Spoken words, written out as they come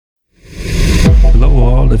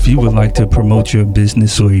all, if you would like to promote your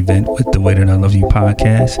business or event with The Way That I Love You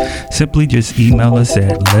podcast, simply just email us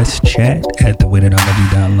at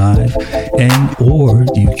letschat@thewaythatIloveyou.live, and or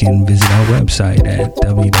you can visit our website at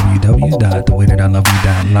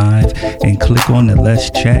www.thewaythatIloveyou.live and click on the Let's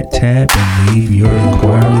Chat tab and leave your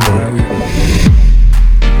inquiry there.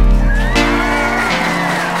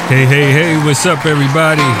 Hey, what's up,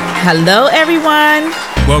 everybody? Hello, everyone.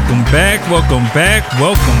 Welcome back.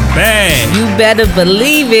 You better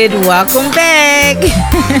believe it. Welcome back.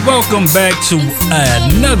 Welcome back to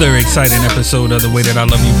another exciting episode of The Way That I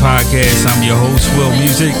Love You podcast. I'm your host, Will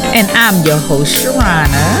Music. And I'm your host,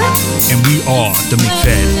 Sharana. And we are the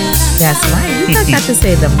McFaddens. That's right. You got to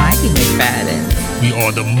say the mighty McFaddens. We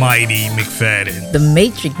are the mighty McFadden. The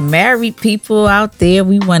Matrix married people out there,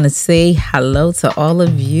 we want to say hello to all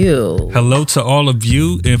of you. Hello to all of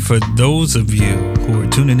you. And for those of you who are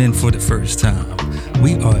tuning in for the first time,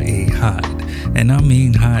 we are a hot, and I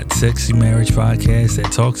mean hot, sexy marriage podcast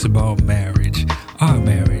that talks about marriage, our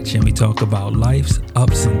marriage, and we talk about life's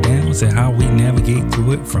ups and downs and how we navigate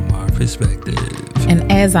through it from our perspective.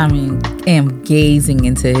 And as I am gazing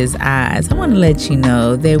into his eyes, I want to let you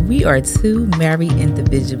know that we are two married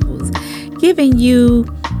individuals giving you,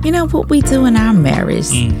 what we do in our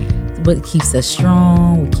marriage. What keeps us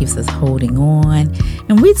strong, what keeps us holding on.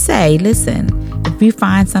 And we'd say, listen, if we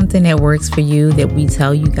find something that works for you that we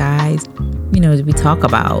tell you guys, that we talk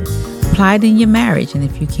about, apply it in your marriage. And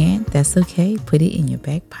if you can't, that's okay. Put it in your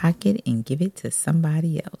back pocket and give it to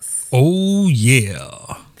somebody else. Oh,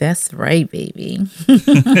 yeah. That's right, baby.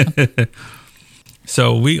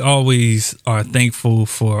 So we always are thankful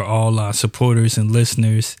for all our supporters and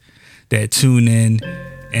listeners that tune in,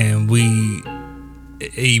 and we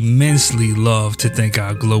immensely love to thank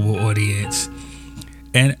our global audience.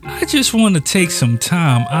 And I just want to take some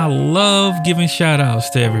time. I love giving shout outs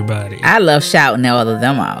to everybody. I love shouting all of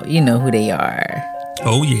them out. You know who they are.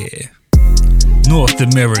 Oh, yeah. North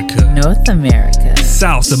America.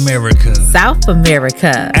 South America.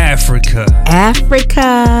 Africa.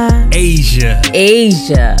 Asia.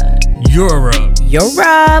 Europe.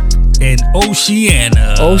 And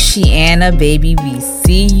Oceania, baby. We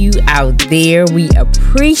see you out there. We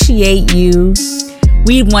appreciate you.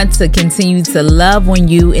 We want to continue to love on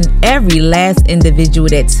you and every last individual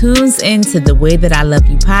that tunes into The Way That I Love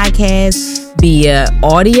You podcast via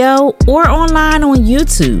audio or online on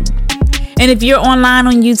YouTube. And if you're online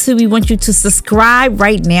on YouTube, we want you to subscribe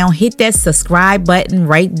right now. Hit that subscribe button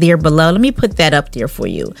right there below. Let me put that up there for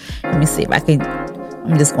you. Let me see if I can.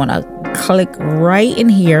 I'm just going to click right in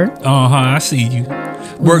here. I see you.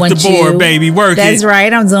 Work the board, baby. Work it. That's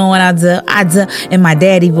right. I'm doing what I do. In my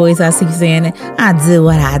daddy voice, I see you saying it. I do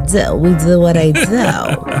what I do. We do what I do.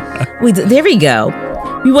 There we go.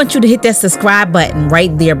 We want you to hit that subscribe button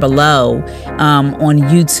right there below on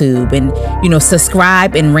YouTube, and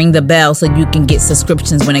subscribe and ring the bell so you can get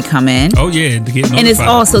subscriptions when they come in. Oh yeah, to get notified. And it's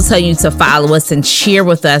also telling you to follow us and share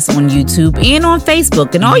with us on YouTube and on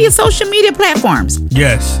Facebook and all your social media platforms.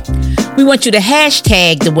 Yes. We want you to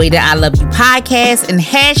hashtag The Way That I Love You podcast and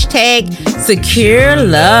hashtag Secure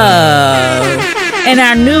Love. And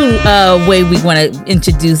our new way we want to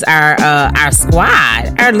introduce our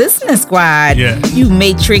squad, our listening squad. Yeah. You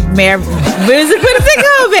Matrix married. What is it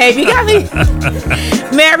called, babe? You got me.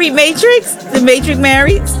 Married Matrix? The Matrix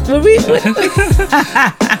married?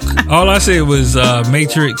 All I said was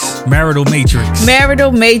Matrix, marital Matrix.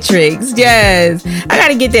 Marital Matrix, yes. I got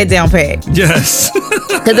to get that down pat. Yes.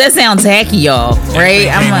 Because that sounds tacky, y'all. Right?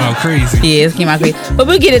 It came out crazy. Yeah, it came out crazy. But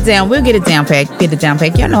we'll get it down. We'll get it down pat.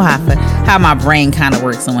 Y'all know how my brain kind of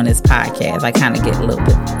works on this podcast. I kind of get a little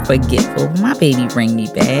bit forgetful. My baby bring me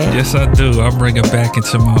back. Yes, I do. I bring her back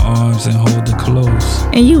into my arms and hold her close.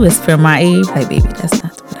 And you whisper in my ear, like, baby, that's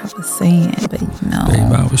not what I was saying. But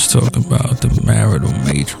Babe, I was talking about the marital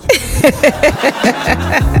matrix.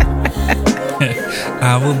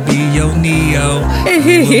 I will be your Neo.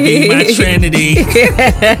 You will be my Trinity.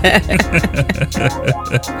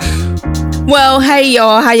 Well, hey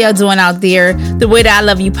y'all, how y'all doing out there? The Way That I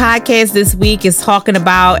Love You podcast this week is talking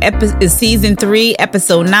about season 3,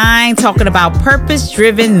 episode 9, talking about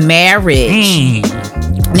purpose-driven marriage.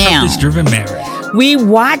 Now, purpose-driven marriage. We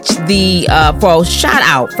watched for a shout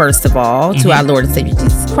out, first of all, to our Lord and Savior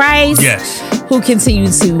Jesus Christ. Yes. Who continue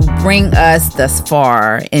to bring us thus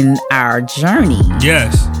far in our journey.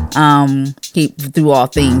 Yes. Through all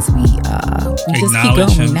things, we just keep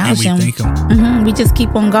going. We thank him. We just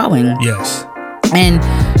keep on going. Yes. And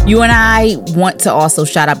you and I want to also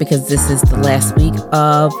shout out, because this is the last week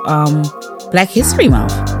of Black History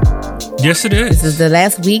Month. Yes, it is. This is the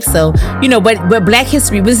last week, so but Black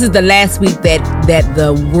History. This is the last week that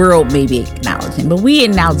the world may be acknowledging, but we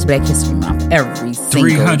acknowledge Black History Month every single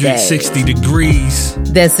 360 day. degrees.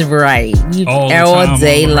 That's right. All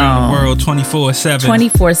day long. The world 24/7.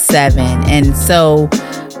 24/7, and so.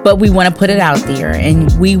 But we want to put it out there,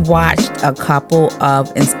 and we watched a couple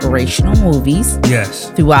of inspirational movies. Yes.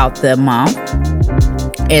 Throughout the month,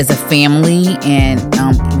 as a family, and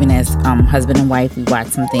even as husband and wife, we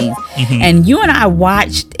watched some things. Mm-hmm. And you and I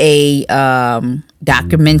watched a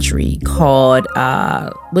documentary called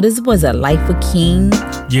was it Life of King?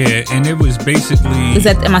 Yeah, and it was basically.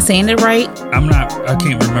 Am I saying it right? I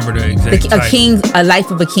can't remember the exact title. A Life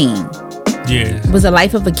of a King. Yeah. It was a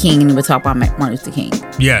Life of a King, and we talked about Martin Luther King.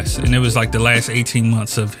 Yes, and it was like the last 18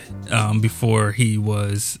 months of before he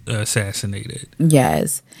was assassinated.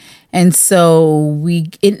 Yes. And so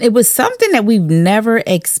it was something that we've never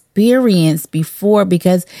experienced before,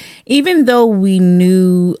 because even though we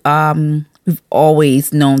knew, we've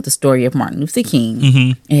always known the story of Martin Luther King,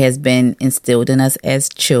 mm-hmm. It has been instilled in us as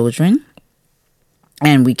children.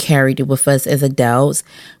 And we carried it with us as adults.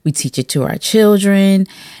 We teach it to our children.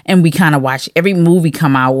 And we kind of watch every movie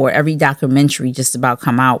come out, or every documentary just about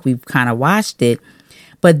come out. We've kind of watched it.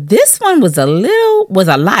 But this one was a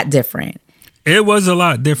lot different. It was a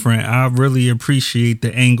lot different. I really appreciate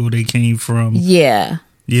the angle they came from. Yeah.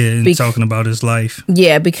 Yeah, and talking about his life.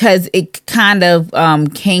 Yeah, because it kind of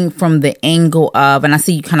came from the angle of, and I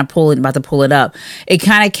see you kind of about to pull it up. It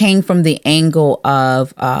kind of came from the angle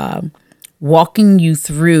of walking you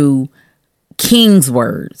through King's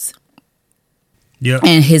words. Yeah.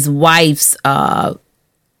 And his wife's Coretta,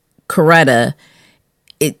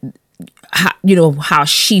 how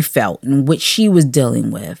she felt and what she was dealing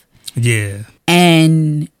with. Yeah.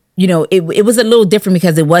 And it was a little different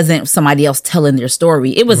because it wasn't somebody else telling their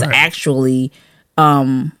story. It was actually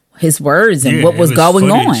his words and what was going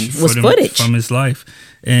on. It was footage from his life.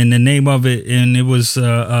 And the name of it, and it was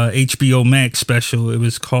a HBO Max special. It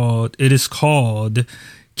is called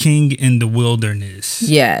King in the Wilderness.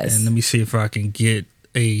 Yes. And let me see if I can get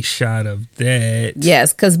a shot of that.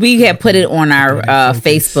 Yes, because we had put it on our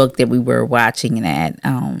Facebook that we were watching that.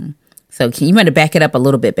 So you want to back it up a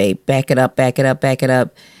little bit, babe. Back it up,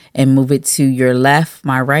 and move it to your left,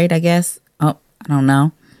 my right, I guess. Oh, I don't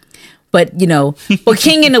know. But, but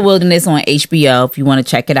King in the Wilderness on HBO, if you want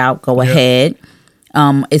to check it out, go ahead.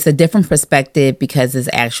 It's a different perspective because it's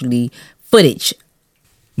actually footage.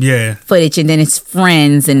 Yeah. Footage, and then his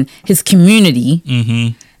friends and his community. Mm-hmm.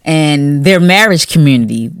 And their marriage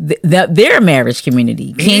community. Their marriage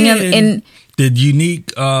community. King and the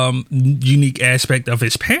unique aspect of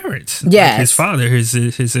his parents. Yes. Like his father,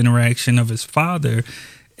 his interaction of his father,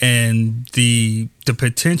 and the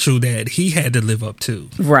potential that he had to live up to.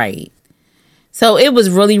 Right. So it was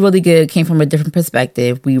really, really good. It came from a different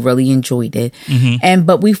perspective. We really enjoyed it. Mm-hmm.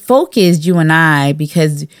 But we focused, you and I,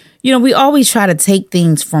 because, we always try to take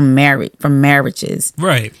things from marriages.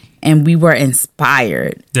 Right. And we were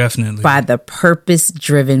inspired. Definitely. By the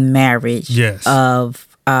purpose-driven marriage of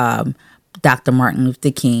Dr. Martin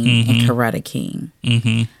Luther King mm-hmm. and Coretta King.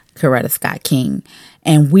 Mm-hmm. Coretta Scott King.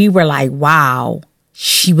 And we were like, wow,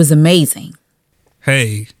 she was amazing.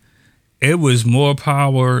 Hey, it was more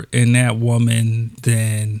power in that woman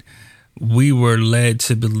than we were led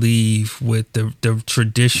to believe with the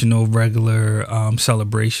traditional regular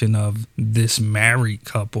celebration of this married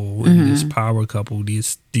couple, mm-hmm. this power couple,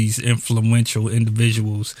 these influential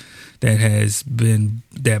individuals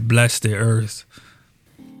that blessed the earth.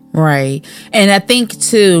 Right. And I think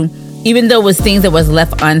too, even though it was things that was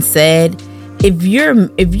left unsaid, if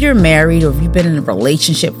you're married or if you've been in a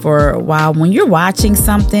relationship for a while, when you're watching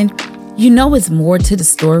something, it's more to the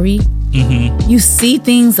story. Mm-hmm. You see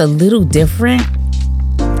things a little different.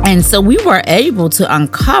 And so we were able to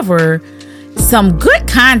uncover some good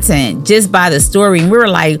content just by the story. And we were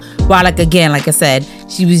like, wow, like I said,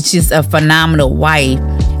 she was just a phenomenal wife,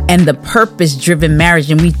 and the purpose-driven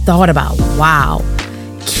marriage. And we thought about, wow,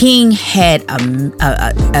 King had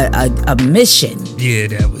a mission. Yeah,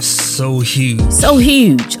 that was so huge. So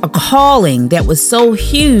huge. A calling that was so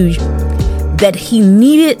huge that he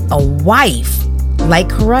needed a wife like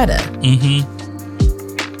Coretta. Mm-hmm.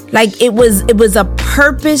 Like it was a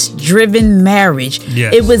purpose-driven marriage.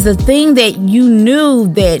 Yes. It was a thing that you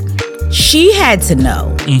knew that she had to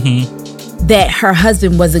know mm-hmm. that her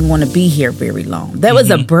husband wasn't going to be here very long. That mm-hmm.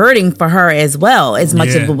 was a burden for her as well, as much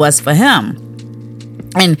as it was for him.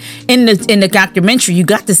 And in the documentary, you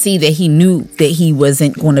got to see that he knew that he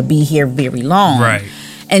wasn't going to be here very long. Right.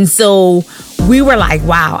 And so we were like,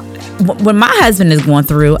 wow, when my husband is going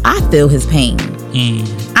through, I feel his pain.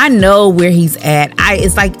 Mm. I know where he's at. I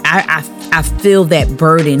I feel that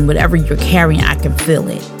burden. Whatever you're carrying, I can feel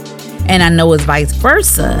it. And I know it's vice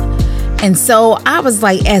versa. And so I was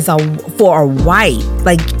like, for a wife,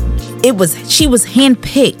 like she was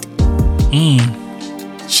handpicked.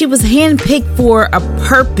 She was handpicked for a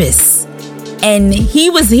purpose. And he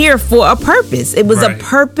was here for a purpose. It was a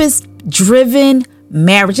purpose-driven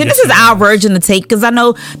marriage. And this is our version of take, because I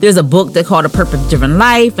know there's a book that called A Purpose-Driven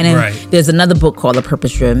Life, and then there's another book called A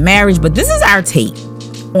Purpose-Driven Marriage. But this is our take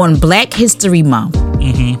on Black History Month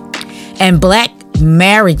and Black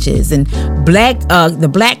marriages and the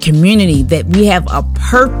Black community, that we have a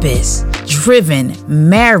purpose-driven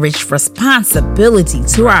marriage responsibility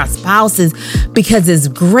to our spouses, because it's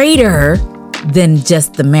greater than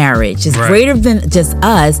just the marriage. It's greater than just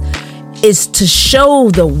us. It's to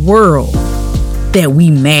show the world that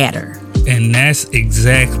we matter. And that's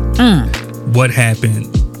exactly what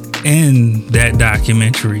happened in that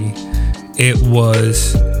documentary. It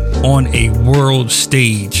was on a world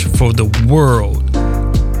stage for the world,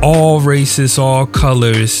 all races, all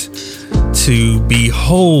colors, to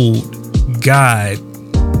behold God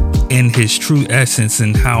in his true essence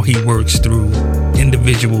and how he works through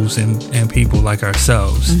individuals and people like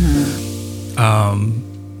ourselves.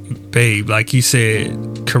 Babe, like you said,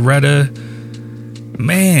 Coretta,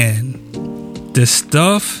 man, the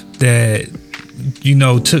stuff that,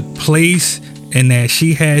 took place, and that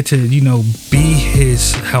she had to, be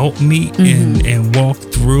his helpmeet and walk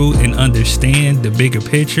through and understand the bigger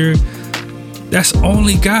picture. That's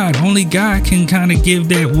only God. Only God can kind of give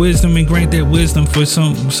that wisdom and grant that wisdom for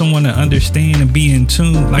someone to understand and be in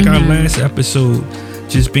tune. Like our last episode,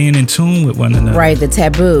 just being in tune with one another. Right, playing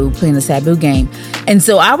the taboo game. And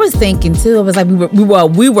so I was thinking too, it was like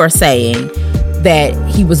we were saying that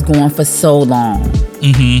he was going for so long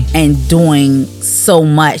and doing so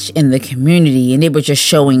much in the community, and they were just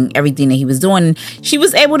showing everything that he was doing. And she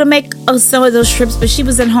was able to make some of those trips, but she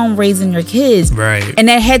was at home raising her kids. Right. And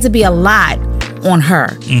that had to be a lot on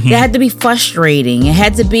her. It had to be frustrating. It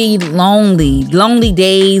had to be lonely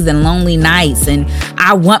days and lonely nights. And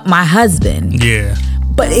I want my husband. Yeah.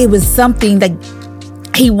 But it was something that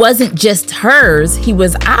he wasn't just hers, he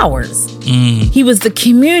was ours. He was the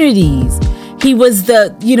community's. He was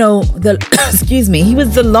the excuse me, he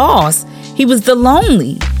was the lost. He was the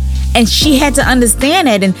lonely. And she had to understand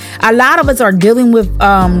that. And a lot of us are dealing with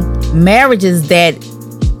marriages that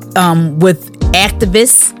with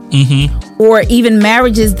activists or even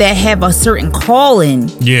marriages that have a certain calling.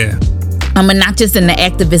 Yeah. And not just in the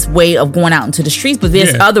activist way of going out into the streets, but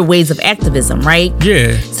there's other ways of activism, right?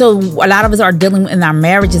 Yeah. So a lot of us are dealing in our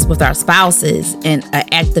marriages with our spouses in an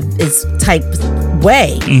activist type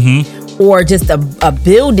way, or just a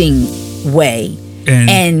building way.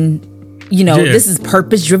 And this is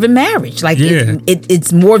purpose-driven marriage. Like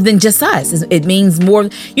it's more than just us. It means more,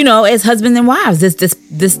 as husbands and wives.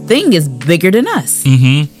 This thing is bigger than us.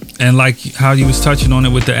 And like how you was touching on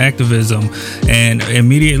it with the activism, and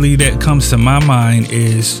immediately that comes to my mind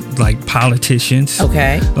is like politicians,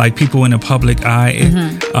 like people in the public eye,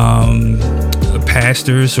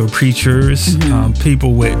 pastors or preachers,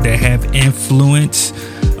 people that have influence.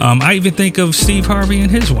 I even think of Steve Harvey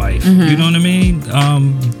and his wife. You know what I mean?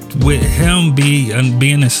 With him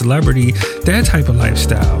being a celebrity, that type of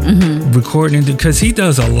lifestyle, recording, because he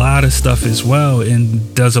does a lot of stuff as well,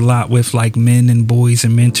 and does a lot with like men and boys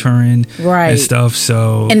and mentoring and stuff.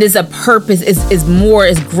 So, and there's a purpose.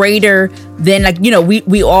 Is greater than, like,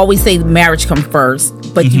 we always say marriage come first,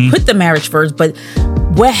 but you put the marriage first, but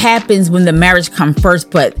what happens when the marriage come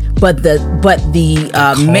first, but the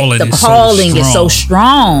calling is so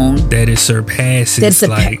strong that it surpasses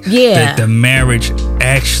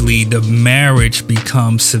the marriage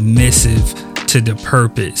becomes submissive to the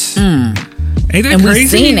purpose. Ain't that and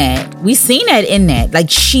crazy? We seen that in that. Like,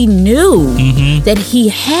 she knew that he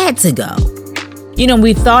had to go.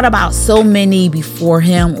 We thought about so many before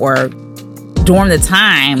him or during the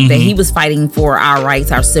time that he was fighting for our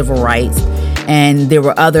rights, our civil rights. And there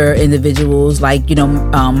were other individuals like,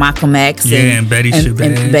 Malcolm X and Betty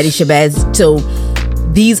Shabazz. So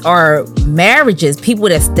these are marriages, people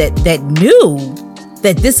that knew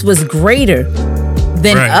that this was greater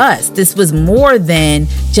than us. This was more than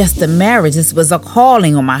just a marriage. This was a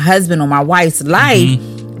calling on my husband or my wife's life.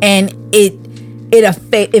 And it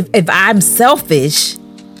affects, if I'm selfish,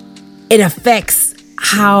 it affects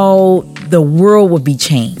how the world would be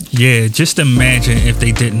changed. Yeah, just imagine if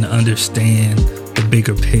they didn't understand the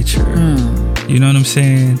bigger picture. You know what I'm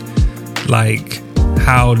saying? Like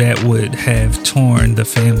how that would have torn the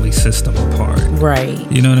family system apart.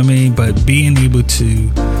 Right. You know what I mean? But being able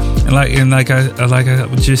to, and like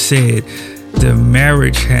I just said, the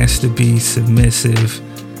marriage has to be submissive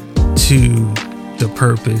to the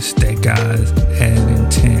purpose that God had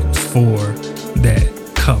intent for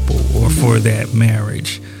that couple or for that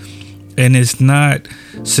marriage. And it's not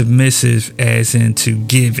submissive as in to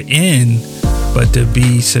give in, but to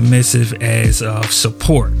be submissive as of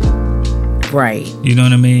support. Right. You know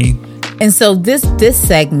what I mean? And so this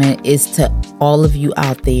segment is to all of you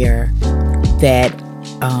out there that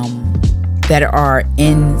that are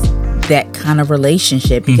in that kind of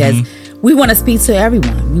relationship, because we want to speak to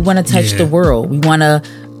everyone. We want to touch the world. We want to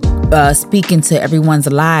speak into everyone's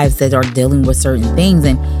lives that are dealing with certain things,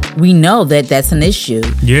 and we know that that's an issue.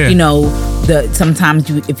 Yeah. You know, sometimes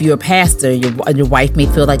if you're a pastor, your wife may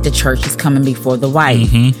feel like the church is coming before the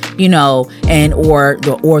wife. You know, and or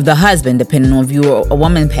the husband, depending on if you're a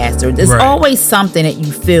woman pastor. There's always something that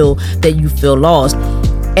you feel lost,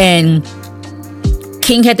 and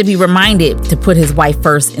King had to be reminded to put his wife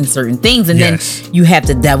first in certain things, and then you have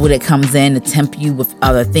the devil that comes in to tempt you with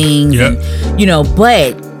other things. And, you know,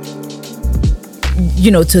 but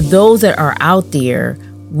you know, to those that are out there,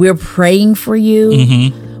 we're praying for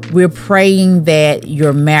you. We're praying that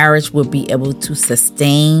your marriage will be able to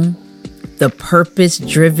sustain the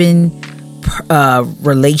purpose-driven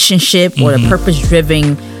relationship or the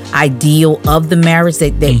purpose-driven ideal of the marriage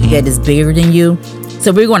that is bigger than you.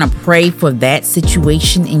 So we're going to pray for that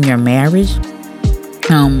situation in your marriage.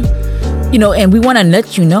 You know, and we want to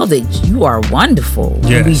let you know that you are wonderful.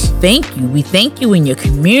 Yes. We thank you. We thank you in your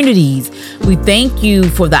communities. We thank you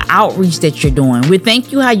for the outreach that you're doing. We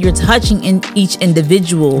thank you how you're touching in each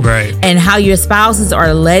individual, and how your spouses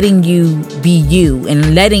are letting you be you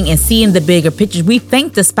and seeing the bigger picture. We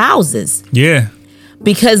thank the spouses. Yeah.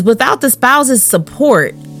 Because without the spouses'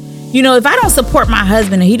 support, you know, if I don't support my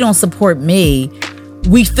husband and he don't support me,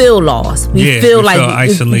 we feel lost. We feel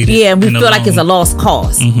isolated. And we feel like it's a lost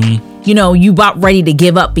cause. You know, you about ready to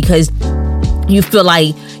give up because you feel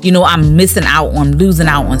like, you know, I'm losing out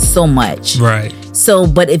on so much. Right. So,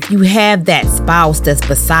 but if you have that spouse that's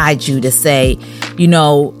beside you to say, you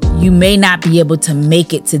know, you may not be able to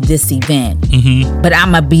make it to this event, but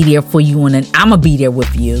I'm going to be there for you, and I'm going to be there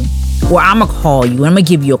with you. Or I'm gonna call you and I'm gonna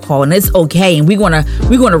give you a call, and it's okay, and we're gonna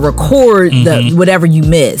record the whatever you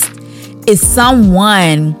missed. It's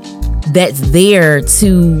someone that's there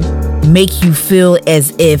to make you feel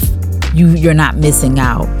as if you're not missing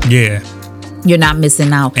out. Yeah. You're not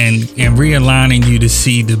missing out. And realigning you to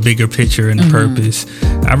see the bigger picture and the purpose.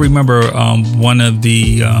 I remember one of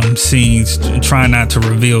the scenes, trying not to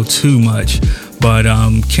reveal too much, but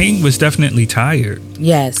King was definitely tired.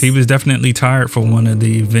 Yes. He was definitely tired for one of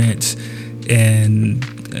the events and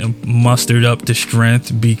mustered up the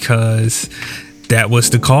strength because that was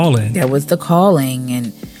the calling. That was the calling.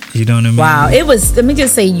 And you know what I mean? Wow. It was, let me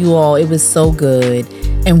just say, you all, it was so good.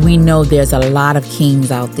 And we know there's a lot of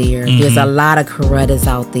Kings out there. There's a lot of Corettas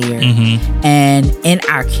out there. And in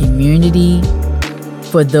our community,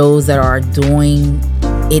 for those that are doing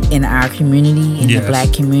it in our community, in the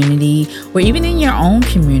Black community, or even in your own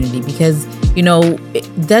community, because, you know,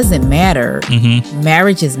 it doesn't matter.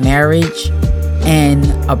 Marriage is marriage, and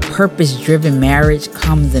a purpose-driven marriage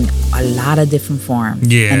comes in a lot of different forms,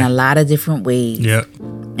 in a lot of different ways.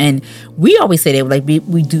 And we always say that, like,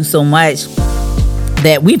 we do so much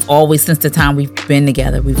that we've always, since the time we've been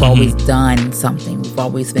together, we've always done something. We've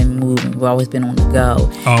always been moving. We've always been on the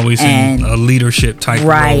go. Always in a leadership type role.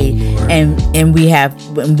 And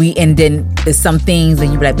then there's some things that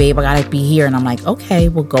you be like, babe, I gotta be here. And I'm like, okay,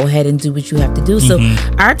 well, go ahead and do what you have to do. So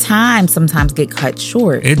our time sometimes get cut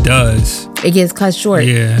short. It does. It gets cut short.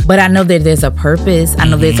 But I know that there's a purpose. I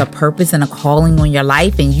know there's a purpose and a calling on your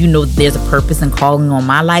life. And you know there's a purpose and calling on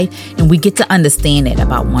my life. And we get to understand it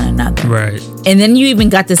about one another. Right. And then you even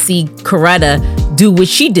got to see Coretta do what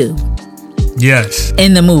she do. Yes.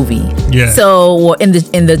 In the movie. Yeah. So, or in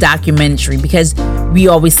the documentary, because we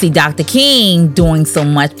always see Dr. King doing so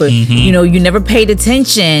much, but you know, you never paid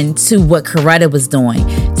attention to what Coretta was doing.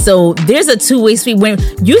 So there's a two-way street.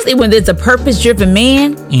 Usually when there's a purpose-driven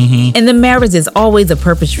man in the marriage, there's always a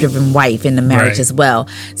purpose-driven wife in the marriage as well.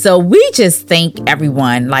 So we just thank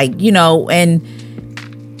everyone, like, you know, and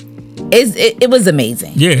it was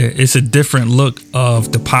amazing. Yeah, it's a different look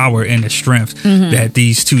of the power and the strength that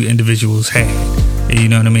these two individuals had. You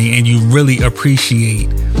know what I mean? And you really appreciate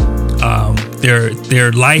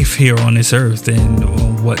their life here on this earth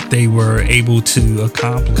and what they were able to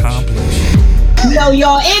accomplish. No,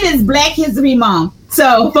 y'all, it is Black History Month.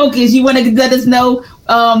 So, Focus, you want to let us know,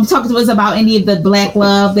 talk to us about any of the Black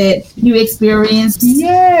love that you experienced?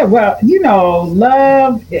 Yeah, well, you know,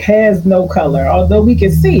 love has no color, although we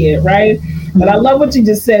can see it, right? But I love what you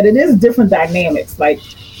just said. It is different dynamics. Like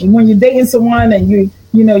when you're dating someone and you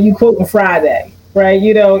quoting Friday, right?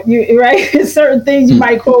 You know, right. Certain things you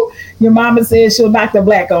might quote. Your mama says she'll knock the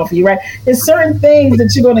black off you, right? There's certain things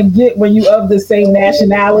that you're going to get when you of the same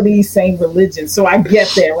nationality, same religion. So I get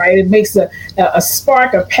that, right? It makes a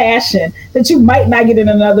spark of passion that you might not get in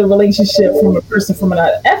another relationship from a person from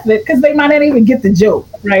another ethnic, because they might not even get the joke,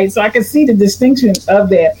 right? So I can see the distinction of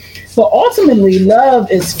that. But ultimately, love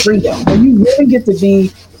is freedom. When you really get to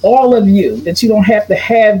be all of you, that you don't have to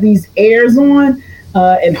have these airs on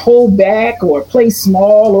and hold back or play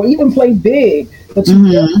small or even play big, but you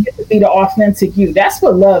really get to be the authentic you. That's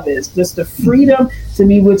what love is, just the freedom to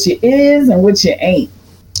be what you is and what you ain't.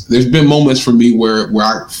 There's been moments for me where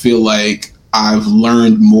I feel like I've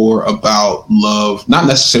learned more about love, not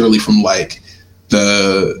necessarily from like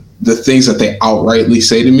the things that they outrightly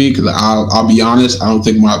say to me, because I'll be honest, I don't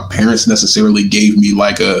think my parents necessarily gave me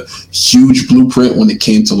like a huge blueprint when it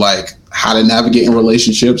came to like how to navigate in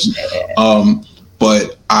relationships.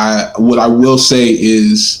 But what I will say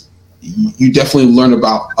is you definitely learn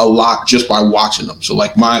about a lot just by watching them. So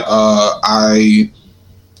like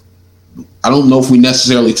I don't know if we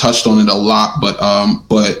necessarily touched on it a lot, but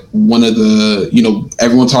one of the, you know,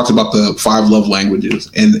 everyone talks about the 5 love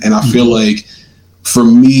languages, and I feel like for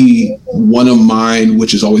me, one of mine,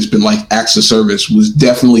 which has always been like acts of service, was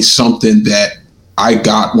definitely something that I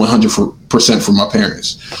got 100% from my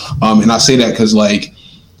parents. And I say that because like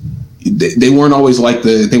they weren't always like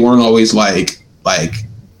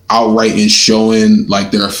outright in showing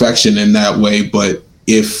like their affection in that way. But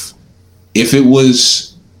if there was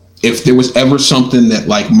ever something that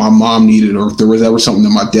like my mom needed, or if there was ever something that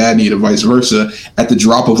my dad needed, vice versa, at the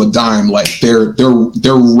drop of a dime, like they're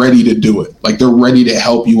ready to do it. Like they're ready to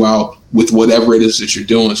help you out with whatever it is that you're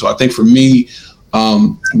doing. So I think for me,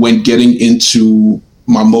 when getting into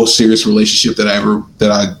my most serious relationship that I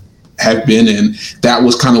have been in, that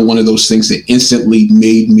was kind of one of those things that instantly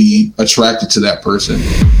made me attracted to that person.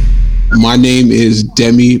 My name is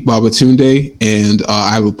Demi Babatunde, and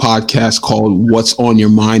I have a podcast called What's on Your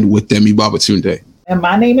Mind with Demi Babatunde. And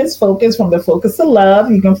my name is Focus from the Focus of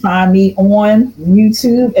Love. You can find me on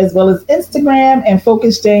YouTube as well as Instagram, and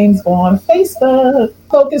Focus James on Facebook.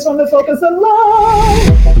 Focus from the Focus of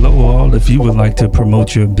Love. Hello all. If you would like to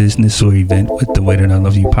promote your business or event with The Way That I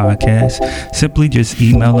Love You podcast, simply just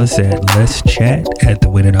email us at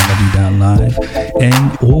letschat@thewaythatIloveyou.live,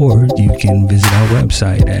 and or you can visit our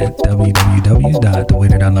website at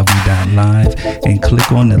www.thewaythatIloveyou.live and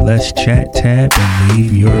click on the Let's Chat tab and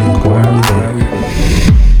leave your inquiry there.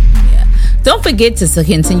 Don't forget to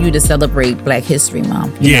continue to celebrate Black History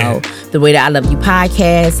Month. You know, The Way That I Love You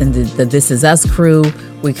podcast and the This Is Us crew,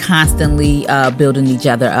 we're constantly building each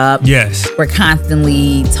other up. Yes. We're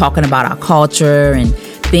constantly talking about our culture and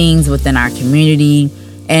things within our community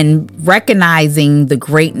and recognizing the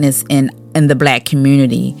greatness in the Black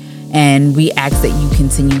community. And we ask that you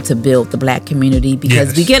continue to build the Black community,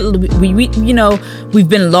 because we we've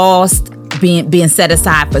been lost, being set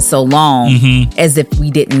aside for so long, as if we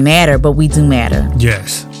didn't matter, but we do matter.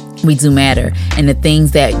 Yes, we do matter, and the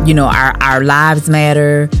things that our lives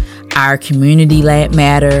matter, our community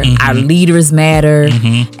matter, our leaders matter,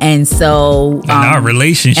 and so and our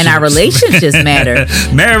relationships matter.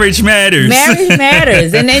 Marriage matters. Marriage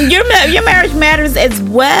matters, and then your marriage matters as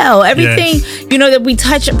well. Everything that we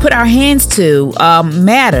touch and put our hands to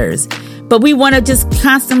matters. But we want to just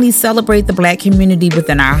constantly celebrate the Black community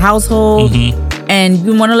within our household. And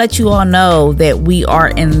we want to let you all know that we are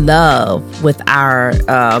in love with our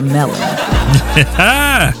melon.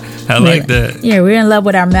 I like that. Yeah, we're in love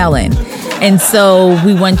with our melon. And so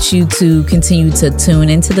we want you to continue to tune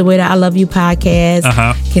into The Way That I Love You podcast.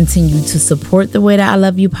 Continue to support The Way That I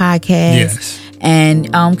Love You podcast. Yes. And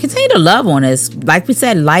continue to love on us. Like we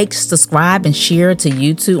said, like, subscribe, and share to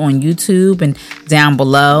YouTube on YouTube and down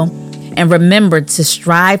below. And remember to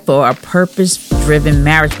strive for a purpose-driven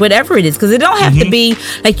marriage, whatever it is, because it don't have to be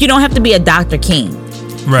like, you don't have to be a Dr. King.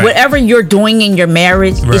 Right. Whatever you're doing in your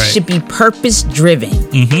marriage, it should be purpose-driven.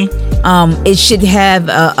 It should have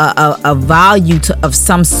a value of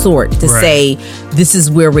some sort to say, this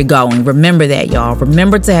is where we're going. Remember that, y'all.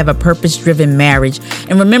 Remember to have a purpose-driven marriage,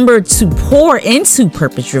 and remember to pour into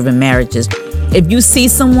purpose-driven marriages. If you see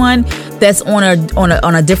someone that's on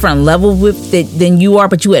a different level than you are,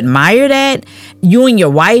 but you admire that, you and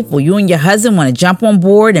your wife or you and your husband want to jump on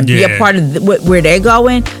board and be a part of where they're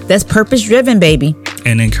going, that's purpose-driven, baby.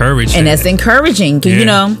 And encourage. And that's encouraging,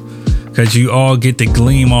 because you all get to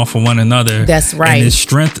gleam off of one another. That's right. And there's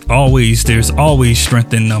always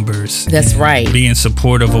strength in numbers. That's right. Being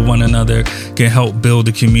supportive of one another can help build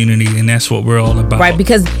the community, and that's what we're all about. Right,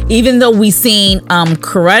 because even though we seen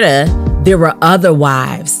Coretta, there were other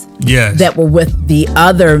wives Yes. that were with the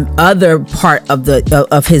other part of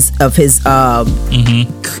his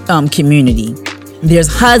community. There's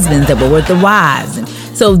husbands that were with the wives, and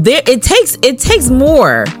so it takes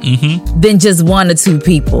more than just one or two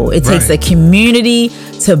people. It takes a community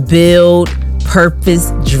to build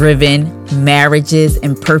purpose-driven marriages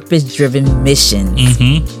and purpose-driven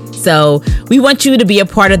missions. So we want you to be a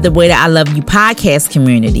part of the Way That I Love You podcast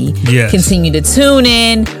community. Yes. Continue to tune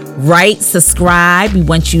in, write, subscribe. We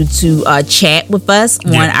want you to chat with us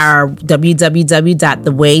on our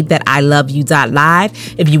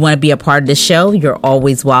www.thewaythatiloveyou.live. If you want to be a part of the show, you're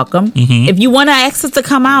always welcome. If you want to ask us to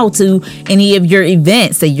come out to any of your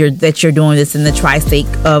events that you're doing this in the tri-state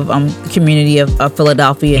of community of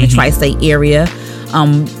Philadelphia and the tri-state area,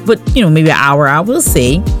 but maybe an hour, we'll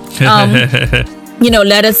see.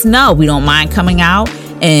 Let us know. We don't mind coming out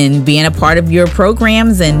and being a part of your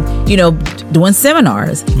programs and, doing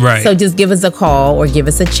seminars. Right. So just give us a call or give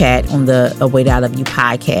us a chat on the Way That I Love You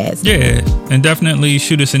podcast. Yeah. And definitely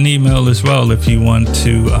shoot us an email as well if you want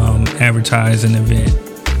to advertise an event.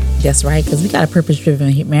 That's right. Because we got a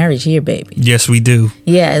purpose-driven marriage here, baby. Yes, we do.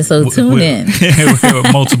 Yeah. So tune in.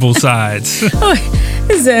 With multiple sides. So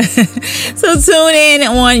tune in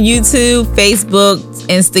on YouTube, Facebook,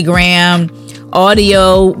 Instagram,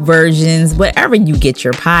 audio versions, wherever you get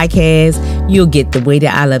your podcast, you'll get the Way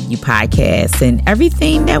That I Love You podcast and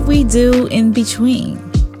everything that we do in between.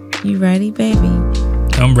 You ready, baby?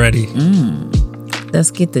 I'm ready.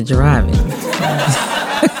 Let's get to driving.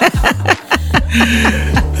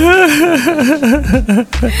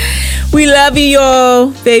 We love you,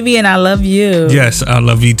 y'all, baby, and I love you. Yes, I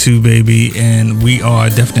love you too, baby, and we are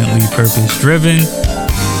definitely purpose driven.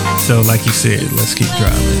 So like you said, let's keep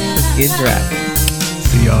driving. Let's get driving.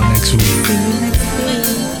 See y'all next week. See you next week.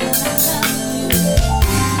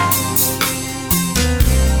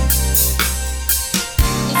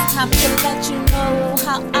 It's time to let you know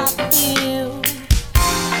how I feel.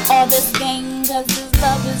 All this game, 'cause this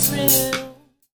love is real.